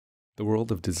The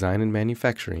world of design and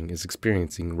manufacturing is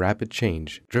experiencing rapid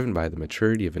change driven by the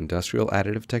maturity of industrial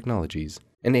additive technologies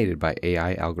and aided by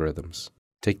AI algorithms.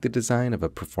 Take the design of a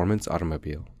performance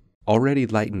automobile. Already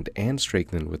lightened and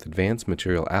strengthened with advanced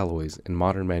material alloys and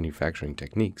modern manufacturing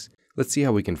techniques, let's see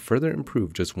how we can further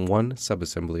improve just one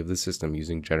subassembly of the system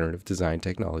using generative design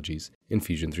technologies in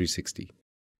Fusion 360.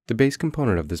 The base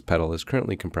component of this pedal is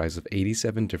currently comprised of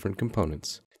 87 different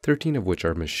components, 13 of which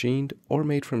are machined or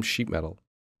made from sheet metal.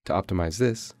 To optimize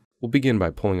this, we'll begin by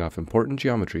pulling off important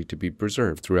geometry to be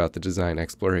preserved throughout the design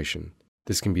exploration.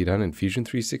 This can be done in Fusion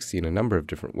 360 in a number of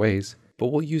different ways, but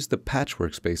we'll use the patch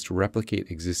workspace to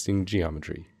replicate existing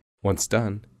geometry. Once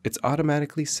done, it's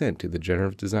automatically sent to the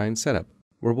generative design setup,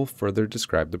 where we'll further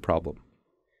describe the problem.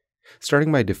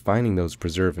 Starting by defining those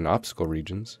preserve and obstacle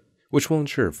regions, which will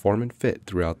ensure form and fit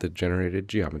throughout the generated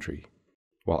geometry,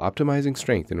 while optimizing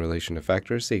strength in relation to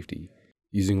factor of safety,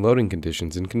 using loading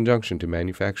conditions in conjunction to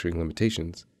manufacturing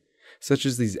limitations, such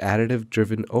as these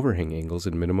additive-driven overhang angles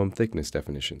and minimum thickness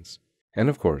definitions. And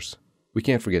of course, we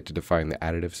can't forget to define the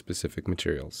additive-specific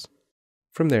materials.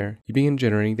 From there, you begin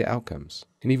generating the outcomes.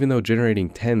 And even though generating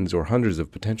tens or hundreds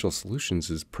of potential solutions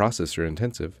is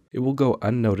processor-intensive, it will go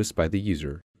unnoticed by the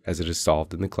user as it is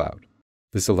solved in the cloud.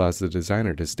 This allows the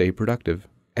designer to stay productive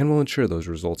and will ensure those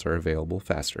results are available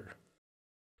faster.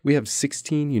 We have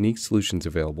 16 unique solutions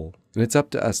available, and it's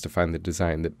up to us to find the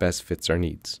design that best fits our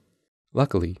needs.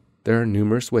 Luckily, there are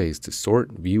numerous ways to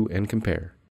sort, view, and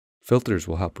compare. Filters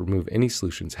will help remove any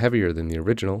solutions heavier than the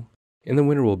original, and the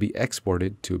winner will be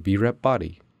exported to a BREP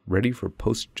body, ready for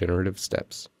post-generative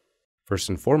steps. First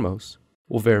and foremost,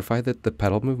 we'll verify that the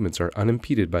pedal movements are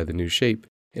unimpeded by the new shape,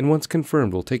 and once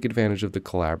confirmed, we'll take advantage of the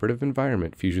collaborative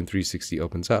environment Fusion 360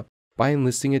 opens up by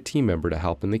enlisting a team member to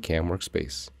help in the CAM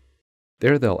workspace.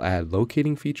 There they'll add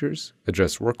locating features,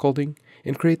 address work holding,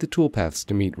 and create the toolpaths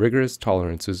to meet rigorous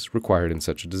tolerances required in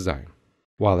such a design.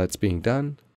 While that's being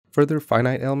done, further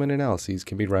finite element analyses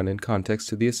can be run in context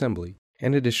to the assembly,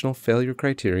 and additional failure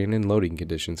criterion and loading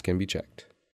conditions can be checked.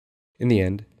 In the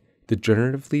end, the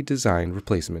generatively designed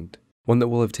replacement, one that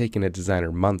will have taken a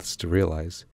designer months to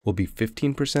realize, will be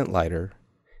 15% lighter,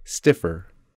 stiffer,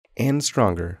 and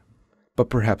stronger, but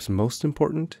perhaps most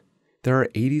important, there are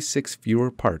 86 fewer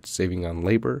parts saving on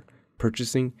labor,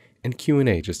 purchasing, and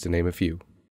Q&A just to name a few,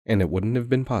 and it wouldn't have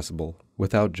been possible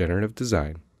without generative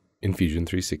design in Fusion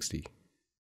 360.